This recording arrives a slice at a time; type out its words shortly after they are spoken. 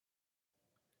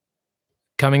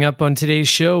Coming up on today's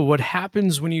show, what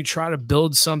happens when you try to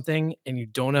build something and you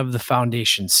don't have the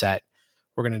foundation set?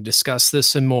 We're going to discuss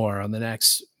this and more on the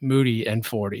next Moody and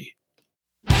 40.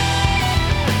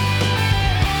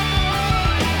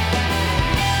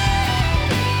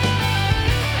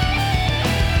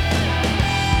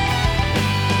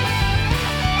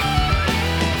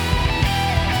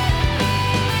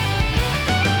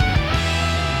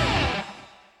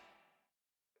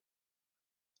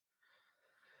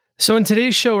 So, in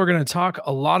today's show, we're going to talk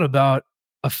a lot about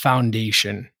a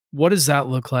foundation. What does that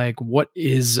look like? What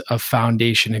is a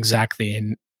foundation exactly?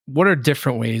 And what are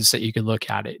different ways that you could look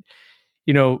at it?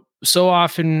 So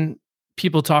often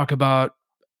people talk about,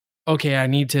 okay, I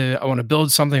want to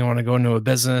build something. I want to go into a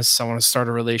business. I want to start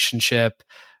a relationship.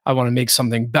 I want to make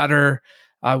something better.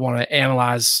 I want to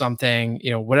analyze something,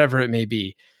 whatever it may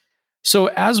be. So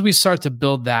as we start to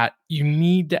build that, you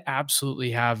need to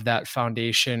absolutely have that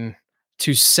foundation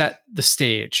to set the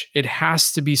stage. It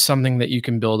has to be something that you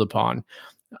can build upon.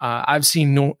 I've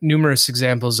seen numerous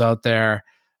examples out there.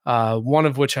 One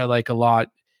of which I like a lot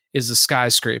is a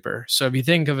skyscraper. So if you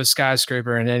think of a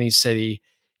skyscraper in any city,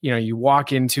 you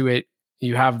walk into it,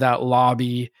 you have that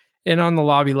lobby, and on the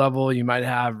lobby level, you might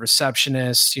have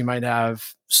receptionists, you might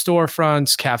have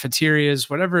storefronts, cafeterias,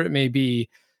 whatever it may be.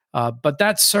 But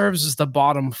that serves as the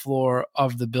bottom floor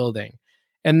of the building.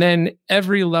 And then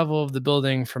every level of the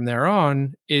building from there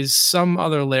on is some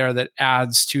other layer that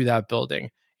adds to that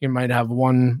building. You might have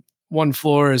one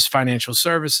floor is financial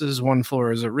services, one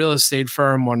floor is a real estate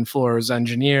firm, one floor is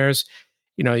engineers.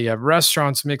 You have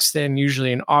restaurants mixed in,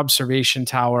 usually an observation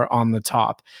tower on the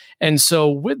top. And so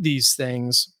with these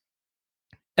things,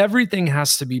 everything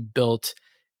has to be built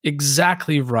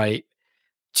exactly right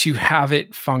to have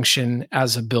it function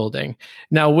as a building.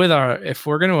 Now, if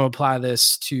we're going to apply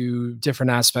this to different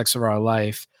aspects of our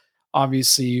life,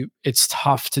 obviously it's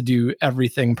tough to do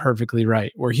everything perfectly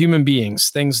right. We're human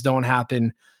beings. Things don't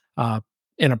happen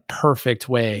in a perfect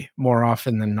way more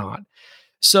often than not.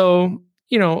 So,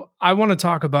 I want to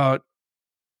talk about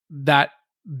that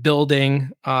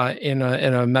building in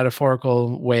a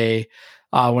metaphorical way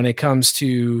when it comes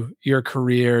to your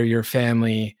career, your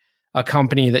family, a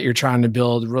company that you're trying to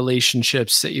build,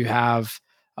 relationships that you have,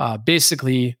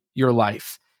 basically your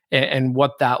life and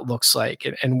what that looks like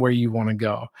and where you want to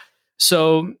go.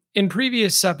 So in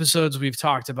previous episodes, we've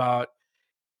talked about,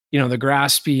 the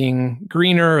grass being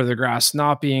greener or the grass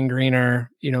not being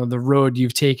greener, the road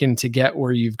you've taken to get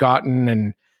where you've gotten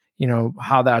and,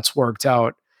 how that's worked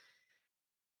out.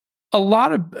 A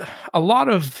lot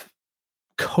of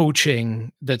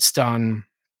coaching that's done,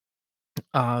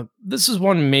 this is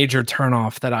one major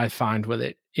turnoff that I find with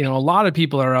it. A lot of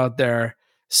people are out there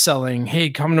selling, hey,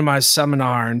 come to my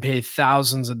seminar and pay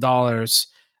thousands of dollars,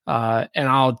 and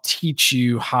I'll teach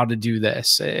you how to do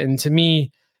this. And to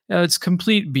me, it's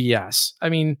complete BS. I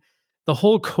mean, the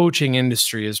whole coaching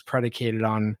industry is predicated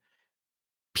on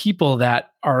people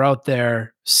that are out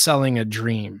there selling a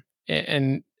dream.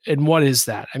 And what is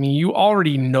that? I mean, you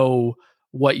already know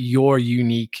what your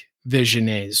unique vision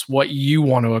is, what you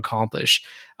want to accomplish.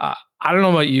 I don't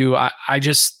know about you. I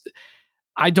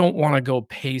don't want to go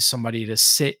pay somebody to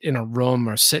sit in a room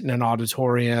or sit in an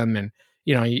auditorium. And,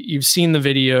 you've seen the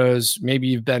videos, maybe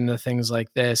you've been to things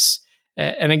like this.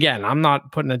 And again, I'm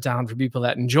not putting it down for people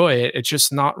that enjoy it. It's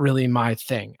just not really my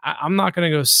thing. I'm not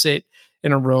going to go sit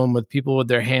in a room with people with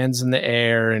their hands in the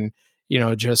air and,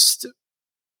 just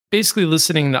basically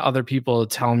listening to other people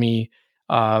tell me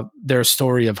their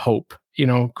story of hope.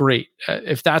 Great.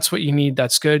 If that's what you need,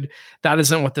 that's good. That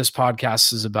isn't what this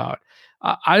podcast is about.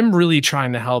 I'm really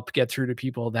trying to help get through to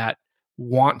people that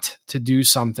want to do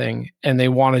something and they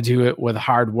want to do it with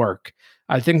hard work.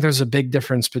 I think there's a big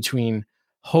difference between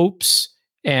hopes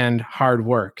and hard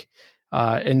work.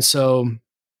 And so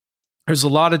there's a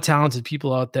lot of talented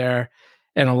people out there,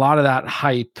 and a lot of that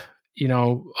hype,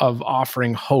 of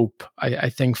offering hope,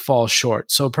 I think falls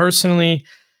short. So personally,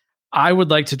 I would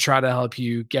like to try to help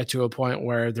you get to a point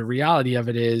where the reality of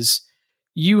it is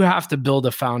you have to build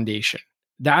a foundation.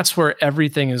 That's where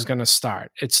everything is going to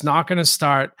start. It's not going to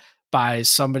start by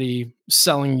somebody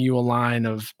selling you a line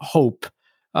of hope.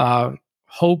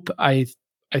 Hope, I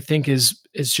think, is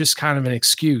just kind of an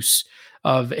excuse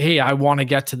of, hey, I want to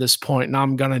get to this point and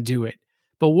I'm going to do it.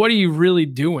 But what are you really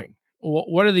doing?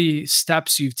 What are the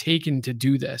steps you've taken to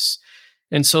do this?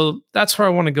 And so that's where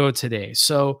I want to go today.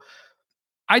 So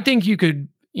I think you could,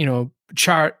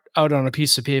 chart out on a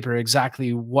piece of paper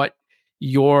exactly what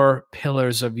your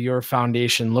pillars of your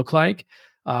foundation look like.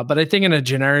 But I think in a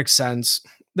generic sense,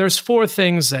 there's 4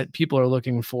 things that people are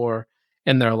looking for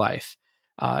in their life.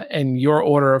 And your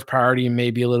order of priority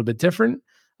may be a little bit different.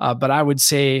 but I would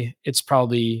say it's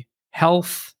probably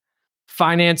health,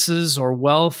 finances, or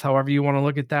wealth, however you want to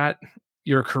look at that,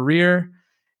 your career,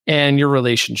 and your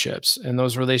relationships. And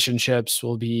those relationships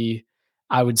will be,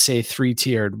 I would say, three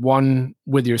tiered: one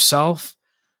with yourself,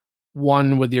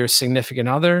 one with your significant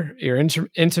other, your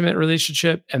intimate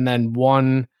relationship, and then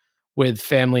one with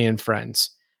family and friends.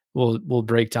 We'll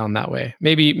break down that way.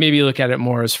 Maybe look at it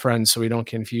more as friends so we don't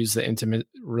confuse the intimate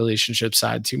relationship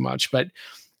side too much. But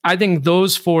I think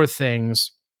those four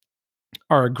things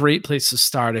are a great place to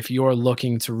start if you're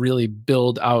looking to really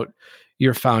build out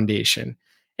your foundation.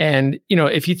 And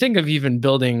if you think of even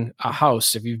building a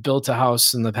house, if you've built a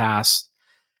house in the past,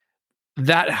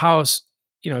 that house,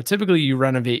 typically you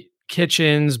renovate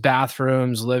kitchens,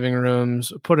 bathrooms, living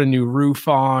rooms, put a new roof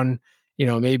on.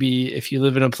 Maybe if you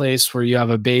live in a place where you have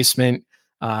a basement,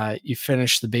 you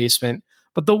finish the basement.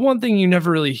 But the one thing you never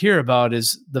really hear about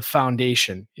is the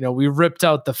foundation. We ripped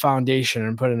out the foundation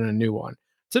and put in a new one.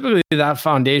 Typically, that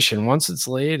foundation, once it's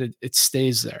laid, it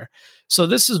stays there. So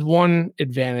this is one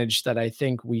advantage that I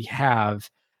think we have,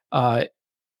 uh,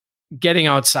 getting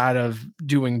outside of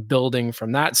doing building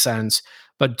from that sense,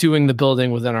 but doing the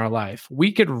building within our life.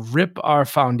 We could rip our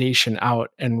foundation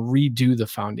out and redo the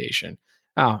foundation.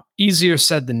 Now, easier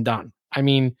said than done. I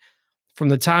mean, from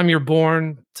the time you're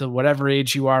born to whatever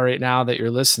age you are right now that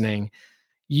you're listening,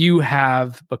 you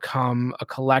have become a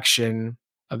collection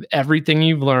of everything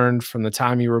you've learned from the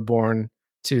time you were born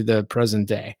to the present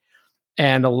day.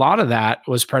 And a lot of that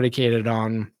was predicated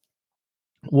on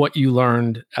what you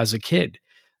learned as a kid.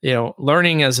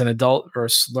 Learning as an adult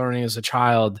versus learning as a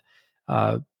child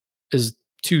uh, is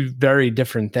two very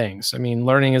different things. I mean,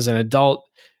 learning as an adult,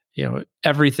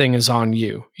 everything is on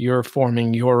you. You're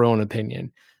forming your own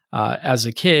opinion. As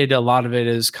a kid, a lot of it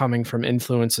is coming from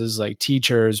influences like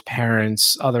teachers,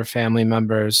 parents, other family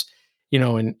members,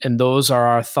 and those are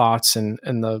our thoughts and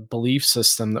the belief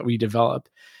system that we develop.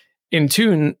 In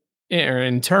tune, or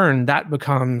in turn, that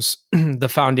becomes the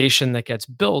foundation that gets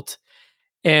built.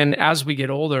 And as we get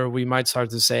older, we might start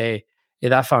to say, "Hey,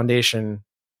 that foundation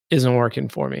isn't working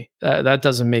for me. That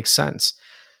doesn't make sense."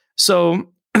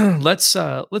 So let's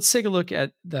take a look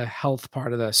at the health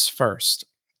part of this first.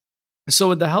 So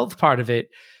with the health part of it,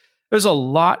 there's a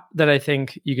lot that I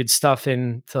think you could stuff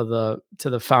into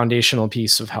the foundational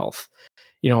piece of health.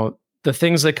 The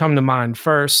things that come to mind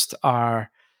first are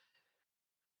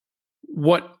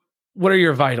what what are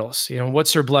your vitals?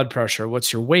 What's your blood pressure?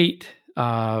 What's your weight?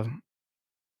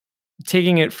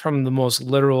 Taking it from the most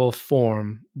literal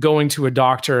form, going to a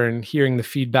doctor and hearing the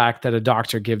feedback that a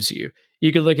doctor gives you.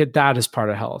 You could look at that as part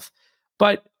of health.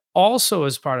 But also,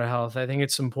 as part of health, I think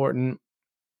it's important,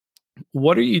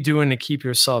 what are you doing to keep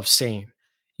yourself sane?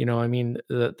 I mean,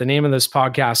 the name of this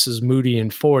podcast is Moody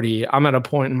and 40. I'm at a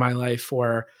point in my life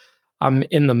where I'm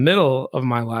in the middle of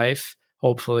my life,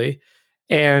 hopefully.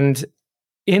 And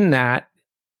in that,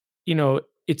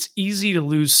 it's easy to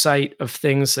lose sight of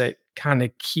things that kind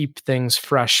of keep things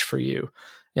fresh for you.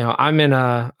 I'm in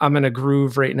a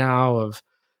groove right now of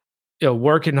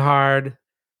working hard,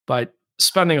 but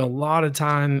spending a lot of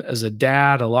time as a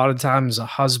dad, a lot of time as a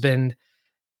husband,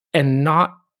 and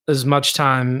not as much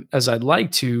time as I'd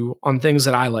like to on things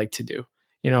that I like to do.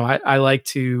 I like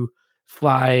to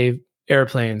fly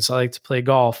airplanes. I like to play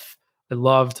golf. I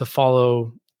love to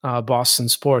follow Boston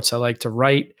sports. I like to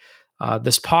write.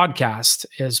 This podcast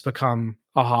has become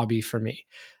a hobby for me.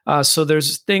 So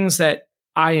there's things that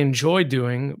I enjoy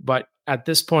doing, but at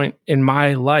this point in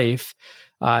my life,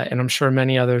 and I'm sure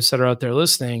many others that are out there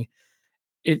listening,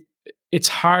 it it's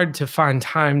hard to find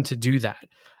time to do that.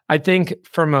 I think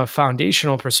from a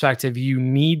foundational perspective, you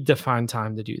need to find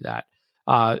time to do that.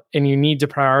 And you need to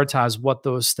prioritize what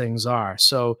those things are.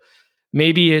 So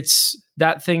maybe it's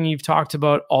that thing you've talked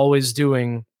about always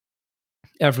doing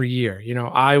every year.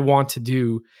 I want to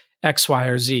do X, Y,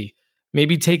 or Z.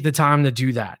 Maybe take the time to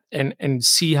do that and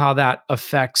see how that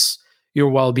affects your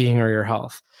well-being or your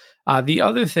health. The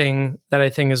other thing that I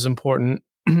think is important,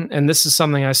 and this is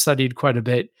something I studied quite a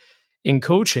bit in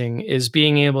coaching, is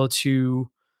being able to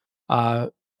uh,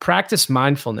 practice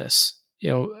mindfulness.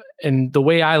 And the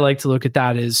way I like to look at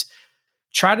that is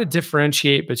try to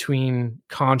differentiate between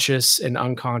conscious and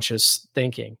unconscious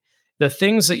thinking. The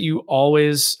things that you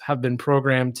always have been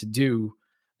programmed to do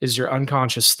is your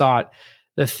unconscious thought.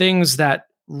 The things that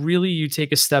really you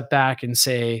take a step back and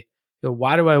say,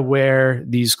 why do I wear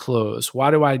these clothes?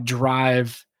 Why do I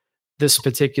drive this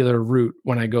particular route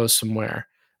when I go somewhere?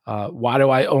 Why do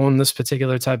I own this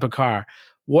particular type of car?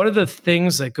 What are the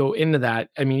things that go into that?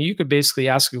 I mean, you could basically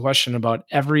ask a question about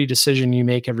every decision you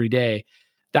make every day.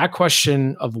 That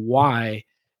question of why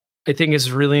I think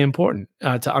is really important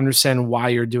to understand why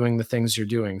you're doing the things you're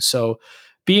doing. So,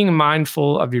 being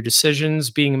mindful of your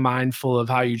decisions, being mindful of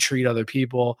how you treat other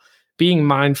people, being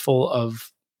mindful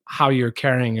of how you're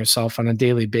carrying yourself on a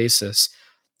daily basis.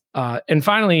 And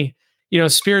finally,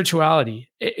 spirituality.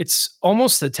 It's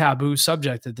almost a taboo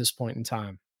subject at this point in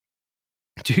time.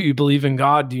 Do you believe in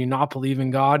God? Do you not believe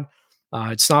in God?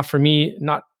 It's not for me,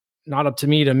 not up to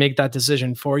me to make that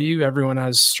decision for you. Everyone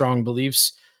has strong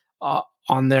beliefs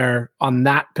on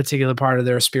that particular part of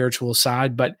their spiritual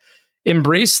side, but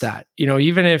embrace that.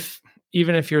 Even if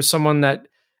you're someone that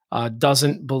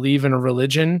doesn't believe in a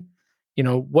religion,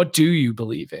 what do you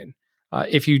believe in?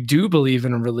 If you do believe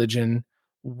in a religion,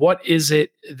 what is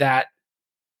it that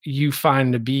you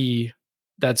find to be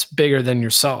that's bigger than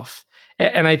yourself?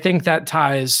 And I think that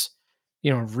ties,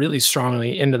 really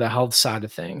strongly into the health side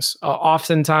of things.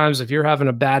 Oftentimes, if you're having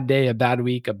a bad day, a bad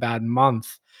week, a bad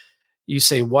month, you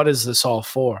say, what is this all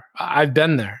for? I've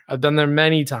been there. I've been there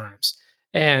many times.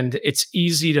 And it's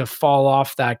easy to fall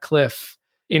off that cliff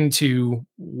into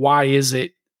why is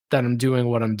it that I'm doing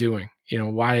what I'm doing?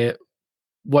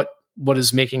 What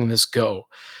is making this go?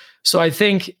 So I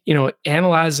think,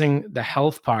 analyzing the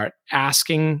health part,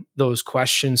 asking those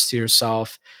questions to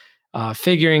yourself,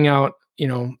 figuring out,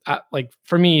 like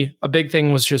for me, a big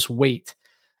thing was just weight.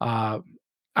 Uh,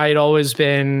 I had always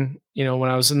been, when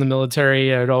I was in the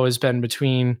military, I had always been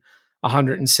between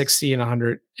 160 and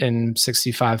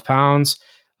 165 pounds.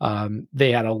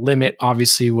 They had a limit,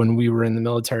 obviously, when we were in the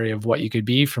military of what you could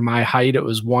be. For my height, it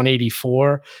was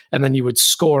 184. And then you would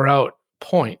score out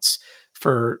points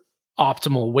for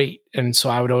optimal weight. And so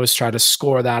I would always try to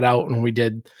score that out when we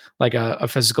did like a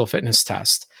physical fitness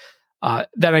test.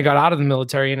 Then I got out of the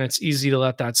military and it's easy to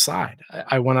let that slide.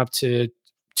 I went up to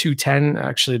 210.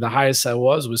 Actually, the highest I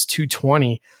was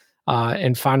 220.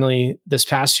 And finally, this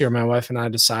past year, my wife and I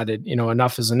decided,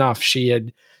 enough is enough. She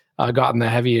had gotten the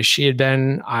heaviest she had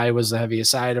been. I was the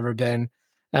heaviest I had ever been.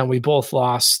 And we both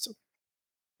lost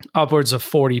upwards of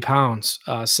 40 pounds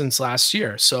since last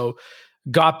year. So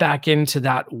got back into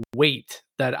that weight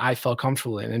that I felt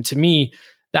comfortable in. And to me,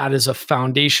 that is a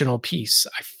foundational piece.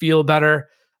 I feel better.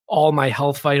 All my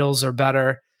health vitals are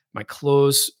better. My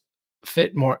clothes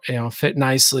fit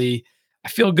nicely. I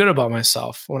feel good about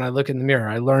myself when I look in the mirror.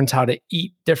 I learned how to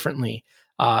eat differently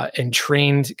and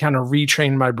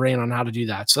retrained my brain on how to do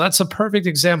that. So that's a perfect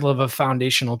example of a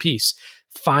foundational piece,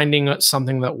 finding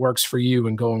something that works for you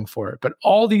and going for it. But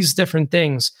all these different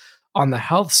things on the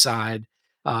health side,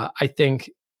 I think,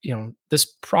 this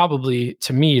probably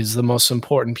to me is the most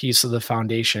important piece of the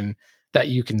foundation that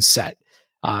you can set.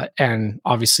 And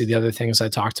obviously the other things I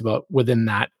talked about within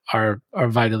that are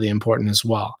vitally important as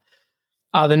well.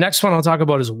 The next one I'll talk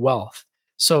about is wealth.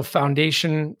 So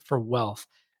foundation for wealth.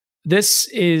 This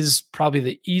is probably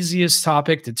the easiest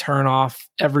topic to turn off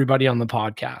everybody on the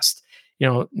podcast.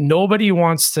 Nobody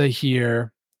wants to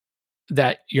hear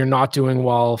that you're not doing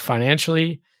well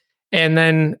financially. And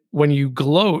then when you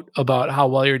gloat about how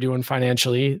well you're doing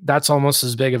financially, that's almost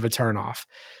as big of a turnoff.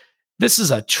 This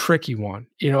is a tricky one.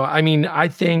 I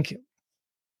think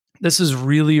this is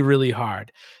really, really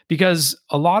hard because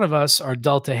a lot of us are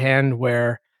dealt a hand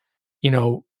where,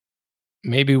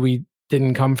 maybe we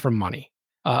didn't come from money.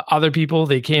 Other people,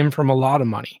 they came from a lot of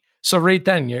money. So right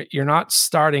then, you're not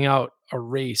starting out a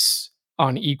race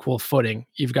on equal footing.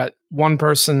 You've got one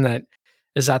person that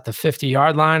is at the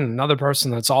 50-yard line, and another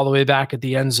person that's all the way back at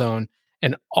the end zone,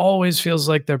 and always feels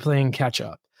like they're playing catch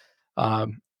up.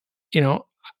 Um,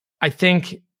 I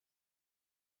think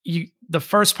the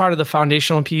first part of the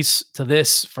foundational piece to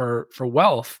this for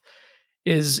wealth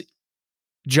is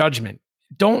judgment.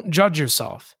 Don't judge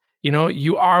yourself.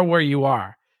 You are where you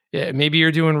are. Maybe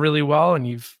you're doing really well and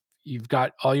you've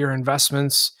got all your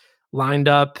investments lined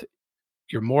up.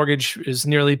 Your mortgage is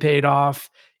nearly paid off.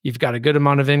 You've got a good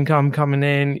amount of income coming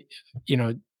in.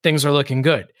 Things are looking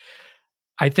good.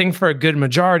 I think for a good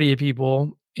majority of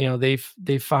people, they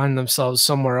find themselves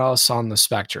somewhere else on the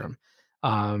spectrum.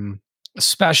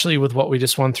 Especially with what we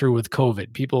just went through with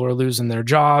COVID. People were losing their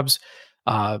jobs.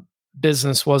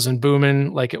 Business wasn't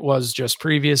booming like it was just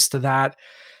previous to that.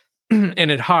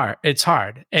 And it's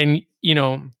hard. And,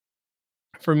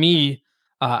 for me,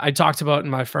 I talked about in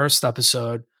my first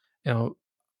episode,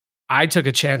 I took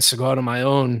a chance to go out on my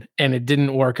own and it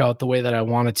didn't work out the way that I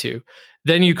wanted to.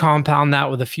 Then you compound that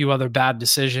with a few other bad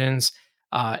decisions.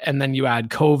 And then you add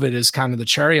COVID as kind of the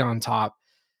cherry on top.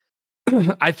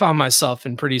 I found myself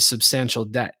in pretty substantial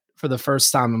debt for the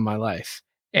first time in my life.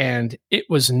 And it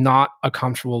was not a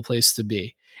comfortable place to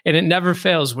be. And it never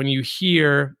fails when you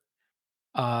feel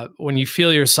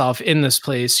yourself in this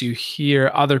place, you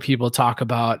hear other people talk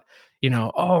about,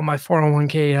 Oh, my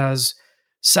 401k has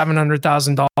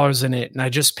 $700,000 in it, and I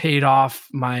just paid off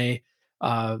my,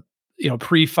 uh,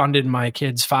 pre-funded my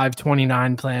kid's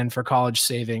 529 plan for college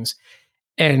savings.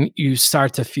 And you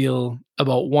start to feel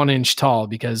about 1 inch tall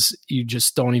because you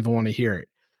just don't even want to hear it.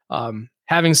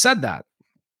 Having said that,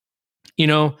 you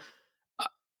know, uh,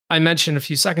 I mentioned a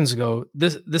few seconds ago,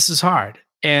 this is hard,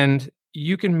 and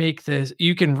you can make this.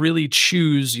 You can really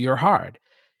choose your hard.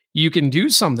 You can do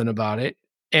something about it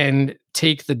and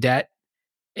take the debt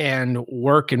and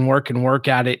work and work and work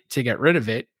at it to get rid of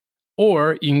it,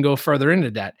 or you can go further into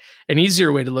debt. An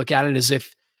easier way to look at it is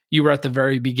if you were at the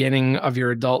very beginning of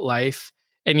your adult life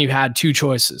and you had two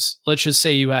choices. Let's just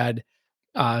say you had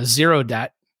zero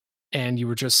debt and you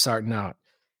were just starting out.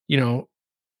 You know,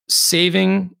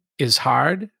 saving is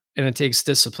hard and it takes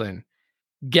discipline.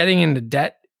 Getting into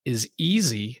debt is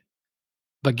easy,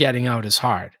 but getting out is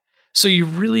hard. So you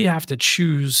really have to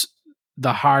choose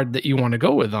the hard that you want to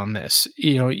go with on this.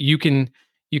 You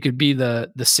could be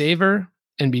the saver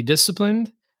and be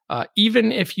disciplined,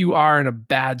 even if you are in a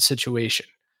bad situation.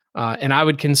 And I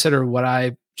would consider what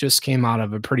I just came out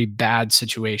of a pretty bad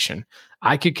situation.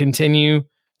 I could continue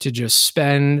to just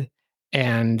spend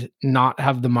and not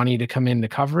have the money to come in to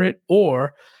cover it,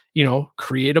 or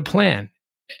create a plan.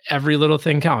 Every little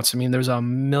thing counts. I mean, there's a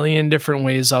million different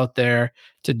ways out there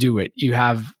to do it. You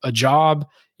have a job,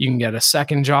 you can get a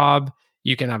second job,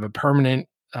 you can have a permanent,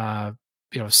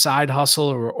 side hustle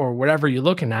or whatever you're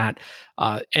looking at,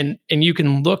 and you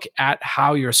can look at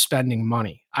how you're spending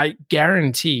money. I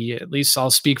guarantee, at least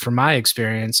I'll speak from my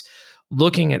experience,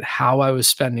 looking at how I was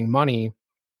spending money.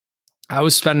 I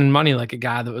was spending money like a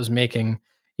guy that was making,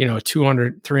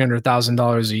 200,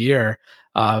 $300,000 a year,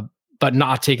 but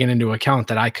not taking into account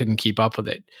that I couldn't keep up with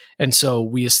it. And so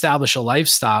we establish a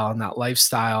lifestyle, and that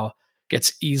lifestyle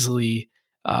gets easily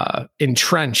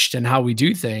entrenched in how we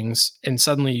do things. And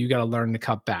suddenly you got to learn to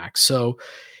cut back. So,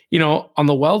 on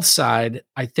the wealth side,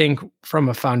 I think from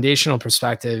a foundational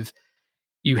perspective,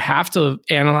 you have to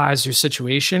analyze your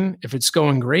situation. If it's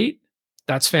going great,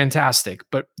 that's fantastic.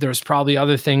 But there's probably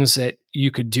other things that you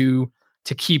could do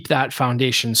to keep that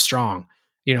foundation strong.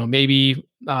 Maybe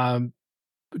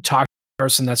talk to the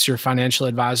person that's your financial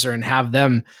advisor and have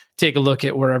them take a look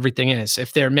at where everything is.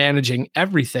 If they're managing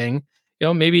everything,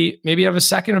 maybe have a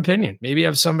second opinion. Maybe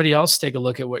have somebody else take a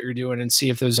look at what you're doing and see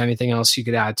if there's anything else you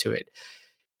could add to it.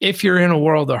 If you're in a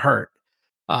world of hurt,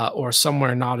 or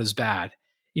somewhere not as bad,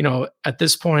 at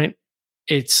this point,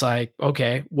 it's like,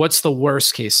 okay, what's the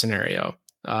worst case scenario?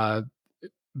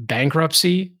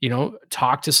 Bankruptcy,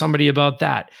 talk to somebody about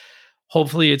that.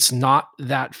 Hopefully it's not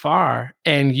that far,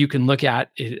 and you can look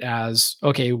at it as,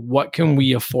 okay, what can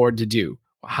we afford to do?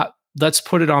 Let's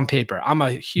put it on paper. I'm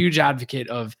a huge advocate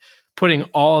of putting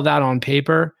all of that on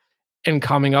paper and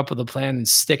coming up with a plan and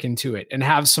sticking to it, and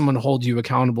have someone hold you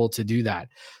accountable to do that.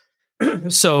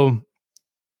 So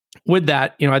with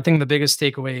that, I think the biggest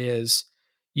takeaway is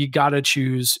you got to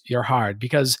choose your hard,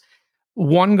 because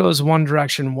one goes one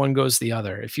direction, one goes the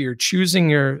other. If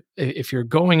you're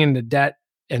going into debt,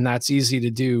 and that's easy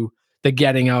to do, the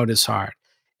getting out is hard.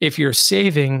 If you're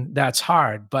saving, that's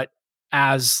hard. But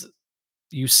as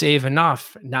you save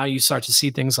enough, now you start to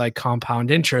see things like compound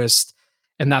interest,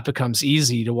 and that becomes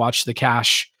easy to watch the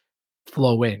cash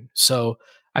flow in. So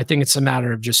I think it's a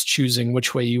matter of just choosing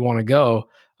which way you want to go.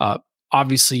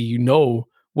 Obviously,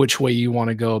 which way you want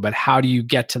to go, but how do you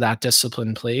get to that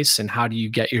disciplined place, and how do you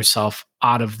get yourself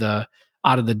out of the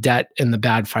debt and the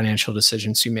bad financial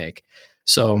decisions you make?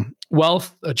 So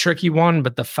wealth, a tricky one,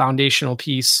 but the foundational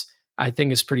piece, I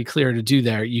think, is pretty clear to do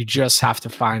there. You just have to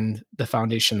find the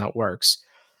foundation that works.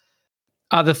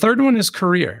 The third one is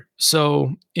career.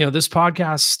 So, this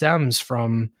podcast stems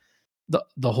from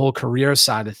the whole career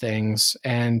side of things,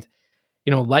 and,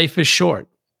 life is short.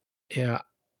 Yeah.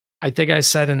 I think I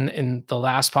said in the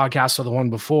last podcast or the one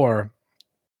before,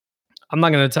 I'm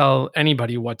not going to tell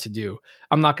anybody what to do.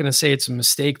 I'm not going to say it's a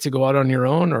mistake to go out on your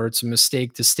own, or it's a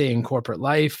mistake to stay in corporate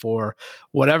life, or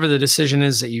whatever the decision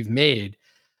is that you've made.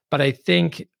 But I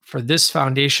think for this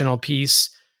foundational piece,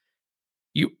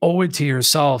 you owe it to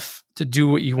yourself to do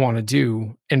what you want to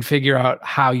do and figure out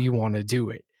how you want to do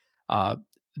it.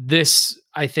 This,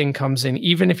 I think, comes in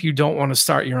even if you don't want to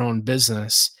start your own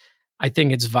business. I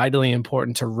think it's vitally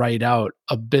important to write out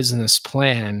a business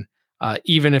plan,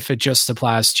 even if it just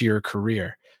applies to your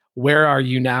career. Where are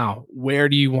you now? Where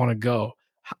do you want to go?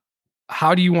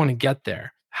 How do you want to get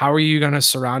there? How are you going to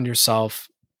surround yourself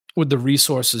with the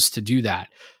resources to do that?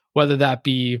 Whether that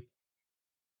be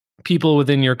people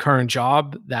within your current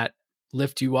job that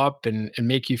lift you up and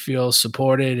make you feel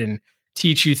supported and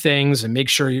teach you things and make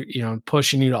sure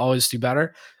pushing you to always do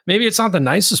better. Maybe it's not the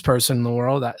nicest person in the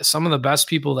world. Some of the best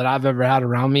people that I've ever had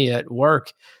around me at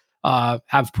work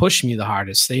have pushed me the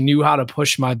hardest. They knew how to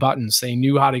push my buttons. They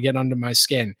knew how to get under my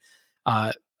skin.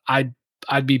 Uh, I'd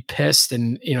I'd be pissed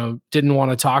and didn't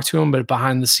want to talk to them, but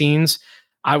behind the scenes,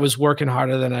 I was working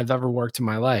harder than I've ever worked in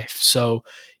my life. So,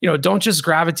 don't just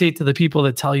gravitate to the people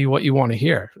that tell you what you want to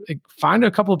hear. Like, find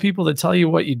a couple of people that tell you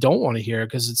what you don't want to hear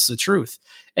because it's the truth,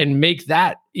 and make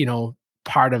that,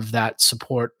 part of that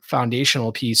support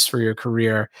foundational piece for your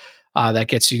career that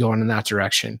gets you going in that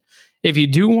direction. If you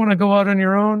do want to go out on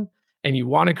your own and you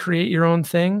want to create your own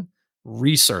thing,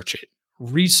 research it.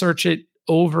 Research it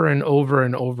over and over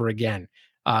and over again.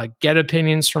 Get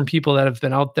opinions from people that have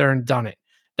been out there and done it,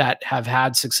 that have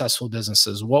had successful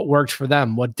businesses. What worked for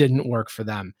them? What didn't work for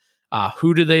them?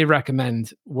 Who do they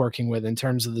recommend working with in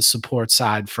terms of the support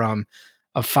side from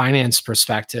a finance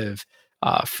perspective,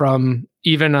 from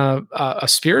even a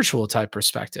spiritual type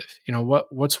perspective?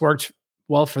 What's worked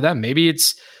well for them? Maybe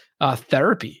it's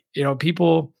therapy.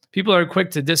 People are quick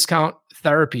to discount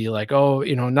therapy, like, oh,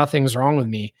 nothing's wrong with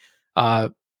me.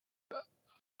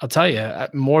 I'll tell you,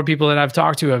 more people that I've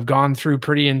talked to have gone through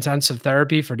pretty intensive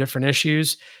therapy for different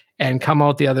issues and come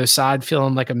out the other side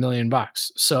feeling like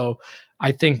 $1,000,000. So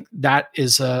I think that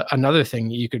is another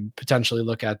thing you could potentially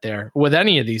look at there with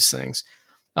any of these things.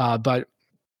 But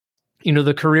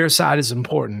the career side is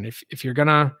important. If you're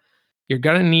gonna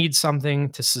need something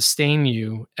to sustain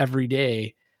you every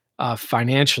day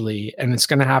financially, and it's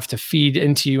gonna have to feed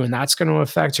into you, and that's going to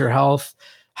affect your health,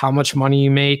 how much money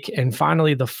you make, and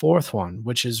finally the fourth one,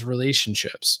 which is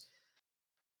relationships.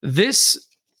 This,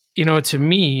 to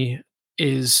me,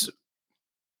 is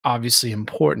obviously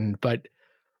important, but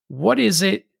what is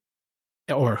it,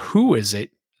 or who is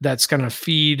it, that's going to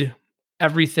feed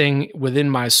everything within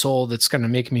my soul, that's going to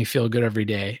make me feel good every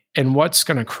day, and what's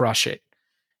going to crush it?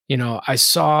 I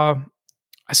saw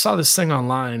this thing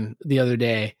online the other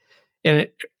day, and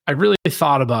I really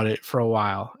thought about it for a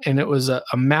while, and it was a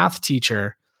math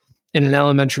teacher in an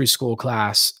elementary school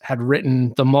class had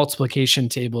written the multiplication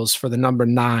tables for the number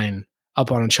 9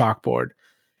 up on a chalkboard.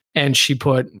 And she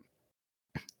put,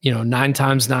 9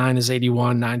 times 9 is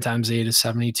 81, 9 times 8 is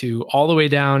 72, all the way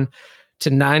down to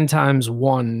 9 times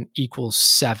 1 equals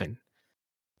 7.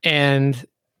 And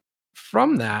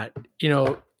from that,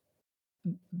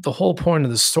 the whole point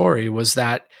of the story was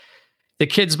that the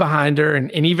kids behind her,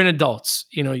 and even adults,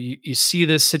 you see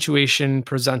this situation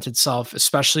present itself,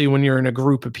 especially when you're in a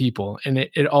group of people. And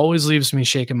it always leaves me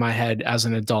shaking my head as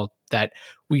an adult that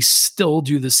we still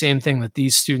do the same thing that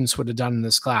these students would have done in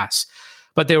this class.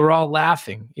 But they were all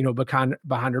laughing,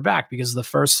 behind her back, because the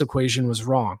first equation was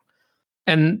wrong.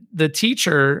 And the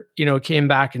teacher, came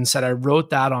back and said, I wrote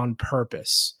that on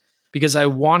purpose because I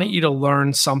wanted you to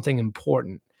learn something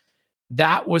important.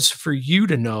 That was for you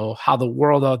to know how the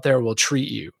world out there will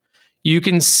treat you. You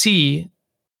can see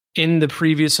in the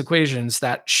previous equations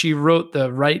that she wrote the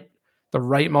right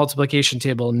multiplication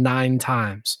table 9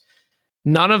 times.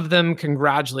 None of them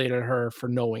congratulated her for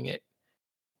knowing it.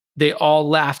 They all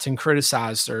laughed and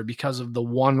criticized her because of the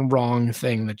one wrong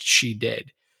thing that she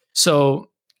did. So,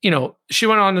 she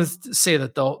went on to say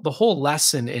that the whole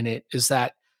lesson in it is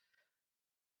that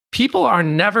people are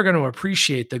never going to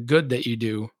appreciate the good that you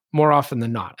do more often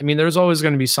than not. I mean, there's always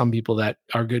going to be some people that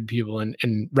are good people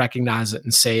and recognize it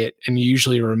and say it, and you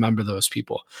usually remember those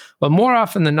people. But more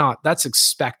often than not, that's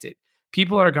expected.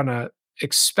 People are going to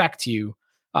expect you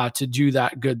to do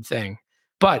that good thing.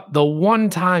 But the one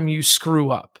time you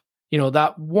screw up,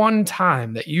 that one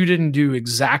time that you didn't do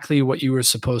exactly what you were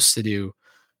supposed to do,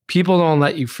 people don't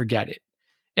let you forget it.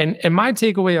 And my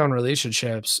takeaway on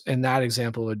relationships in that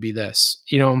example would be this,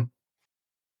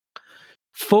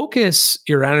 focus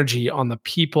your energy on the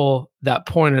people that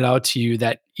pointed out to you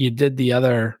that you did the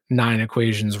other 9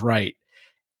 equations right,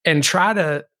 and try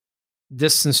to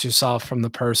distance yourself from the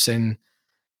person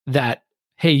that,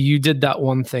 hey, you did that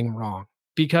one thing wrong,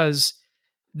 because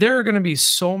there are going to be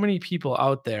so many people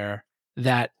out there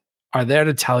that are there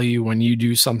to tell you when you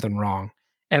do something wrong.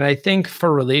 And I think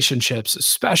for relationships,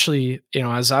 especially,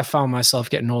 as I found myself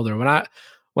getting older,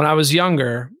 when I was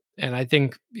younger, and I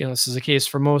think, this is the case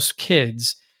for most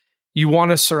kids, you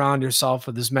want to surround yourself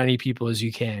with as many people as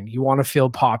you can. You want to feel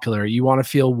popular. You want to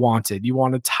feel wanted. You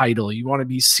want a title. You want to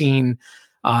be seen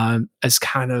as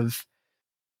kind of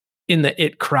in the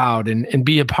it crowd and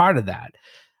be a part of that.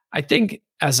 I think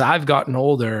as I've gotten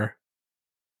older,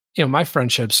 my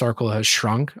friendship circle has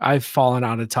shrunk. I've fallen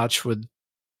out of touch with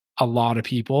a lot of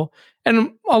people,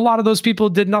 and a lot of those people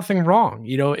did nothing wrong.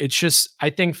 It's just,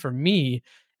 I think for me,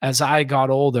 as I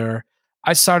got older,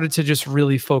 I started to just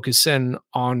really focus in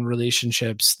on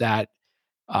relationships that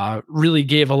really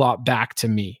gave a lot back to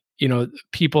me.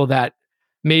 People that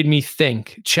made me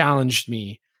think, challenged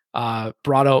me,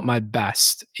 brought out my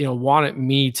best, wanted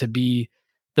me to be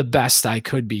the best I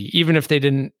could be. Even if they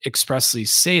didn't expressly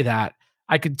say that,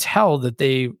 I could tell that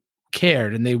they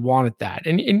cared and they wanted that.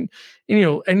 And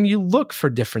you look for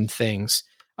different things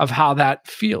of how that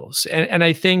feels. And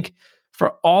I think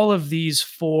for all of these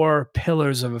four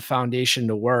pillars of a foundation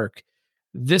to work,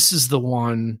 this is the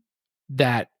one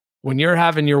that when you're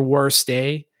having your worst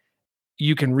day,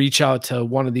 you can reach out to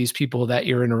one of these people that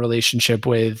you're in a relationship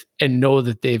with and know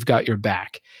that they've got your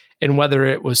back. And whether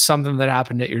it was something that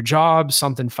happened at your job,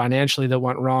 something financially that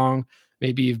went wrong,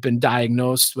 maybe you've been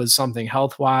diagnosed with something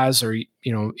health wise, or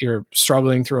you're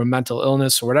struggling through a mental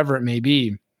illness or whatever it may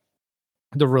be,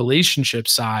 the relationship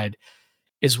side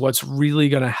is what's really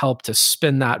going to help to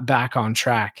spin that back on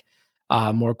track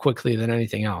more quickly than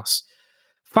anything else.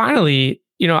 Finally,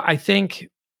 I think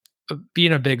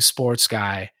being a big sports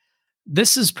guy,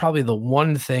 this is probably the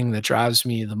one thing that drives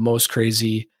me the most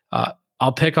crazy.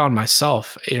 I'll pick on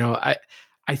myself.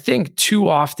 I think too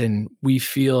often we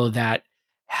feel that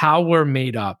how we're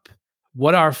made up,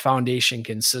 what our foundation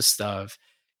consists of,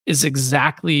 is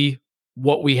exactly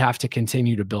what we have to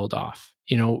continue to build off.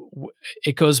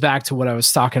 It goes back to what I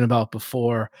was talking about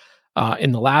before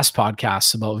in the last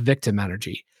podcast about victim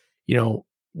energy.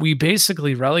 We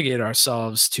basically relegate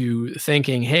ourselves to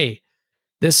thinking, hey,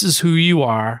 this is who you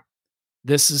are.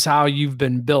 This is how you've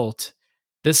been built.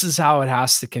 This is how it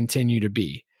has to continue to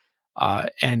be.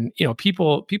 And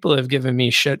people have given me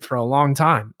shit for a long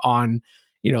time on,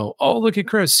 oh, look at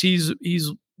Chris.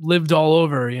 He's lived all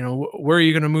over. Where are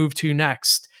you going to move to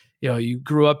next? You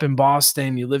grew up in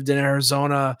Boston, you lived in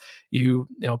Arizona.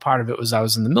 Part of it was I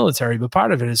was in the military, but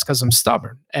part of it is because I'm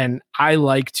stubborn and I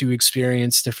like to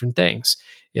experience different things.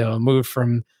 Moved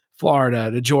from Florida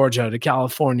to Georgia to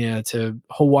California to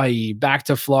Hawaii, back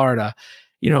to Florida.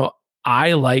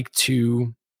 I like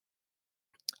to,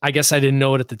 I guess I didn't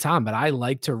know it at the time, but I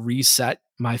like to reset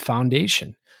my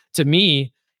foundation. To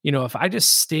me, if I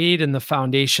just stayed in the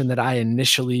foundation that I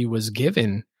initially was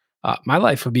given, my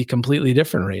life would be completely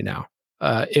different right now.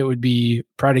 It would be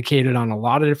predicated on a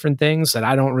lot of different things that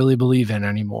I don't really believe in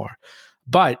anymore.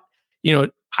 But,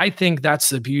 I think that's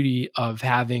the beauty of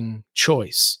having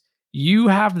choice. You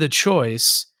have the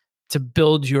choice to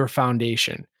build your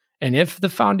foundation. And if the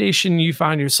foundation you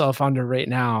find yourself under right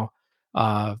now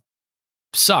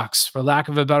sucks, for lack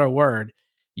of a better word,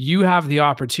 you have the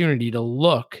opportunity to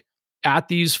look at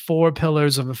these four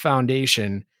pillars of a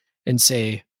foundation and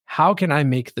say, how can I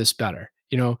make this better?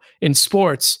 In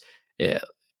sports,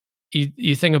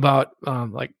 you think about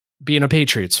like being a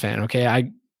Patriots fan.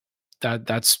 Okay,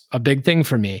 that's a big thing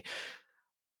for me.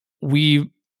 We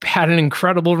had an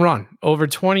incredible run over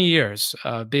 20 years,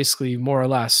 basically more or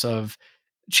less, of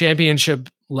championship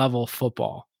level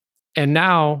football. And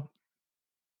now,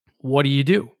 what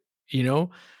do?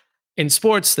 In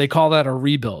sports, they call that a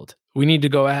rebuild. We need to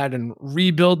go ahead and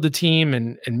rebuild the team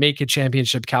and make a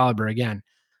championship caliber again.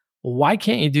 Well, why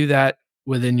can't you do that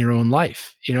within your own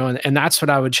life? And that's what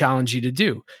I would challenge you to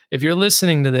do. If you're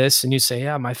listening to this and you say,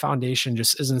 yeah, my foundation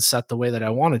just isn't set the way that I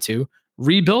wanted to,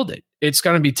 rebuild it. It's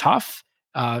going to be tough.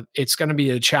 It's going to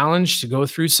be a challenge to go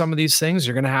through some of these things.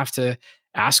 You're going to have to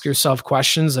ask yourself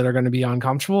questions that are going to be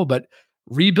uncomfortable, but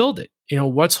rebuild it.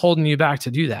 What's holding you back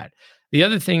to do that? The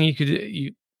other thing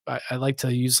I like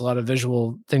to use a lot of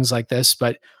visual things like this,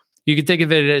 but you could think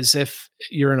of it as if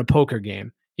you're in a poker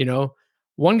game.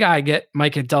 One guy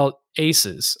might get dealt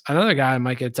aces. Another guy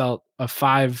might get dealt a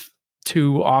 5-2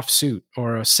 offsuit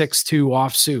or a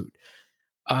 6-2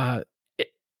 offsuit.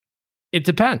 It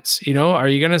depends. Are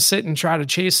you going to sit and try to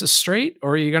chase a straight,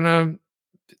 or are you going to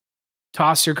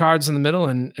toss your cards in the middle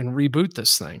and reboot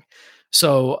this thing?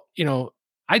 So,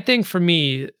 I think for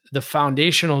me, the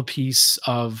foundational piece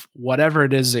of whatever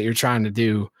it is that you're trying to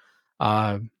do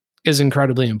is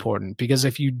incredibly important, because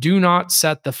if you do not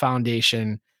set the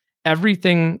foundation,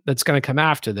 everything that's going to come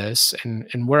after this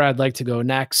and where I'd like to go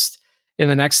next in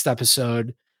the next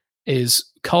episode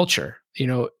is culture.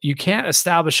 You can't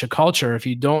establish a culture if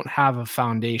you don't have a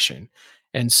foundation.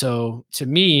 And so to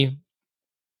me,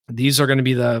 these are going to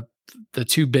be the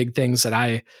two big things that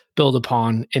I build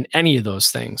upon in any of those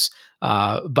things.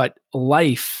 But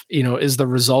life, is the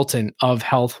resultant of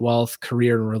health, wealth,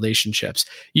 career, and relationships.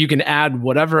 You can add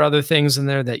whatever other things in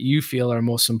there that you feel are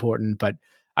most important, but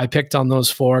I picked on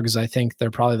those four because I think they're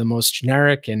probably the most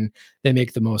generic and they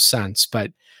make the most sense.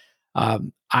 But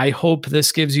I hope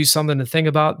this gives you something to think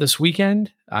about this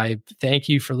weekend. I thank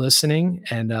you for listening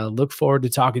and look forward to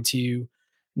talking to you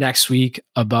next week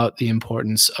about the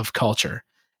importance of culture.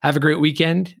 Have a great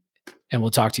weekend, and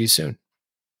we'll talk to you soon.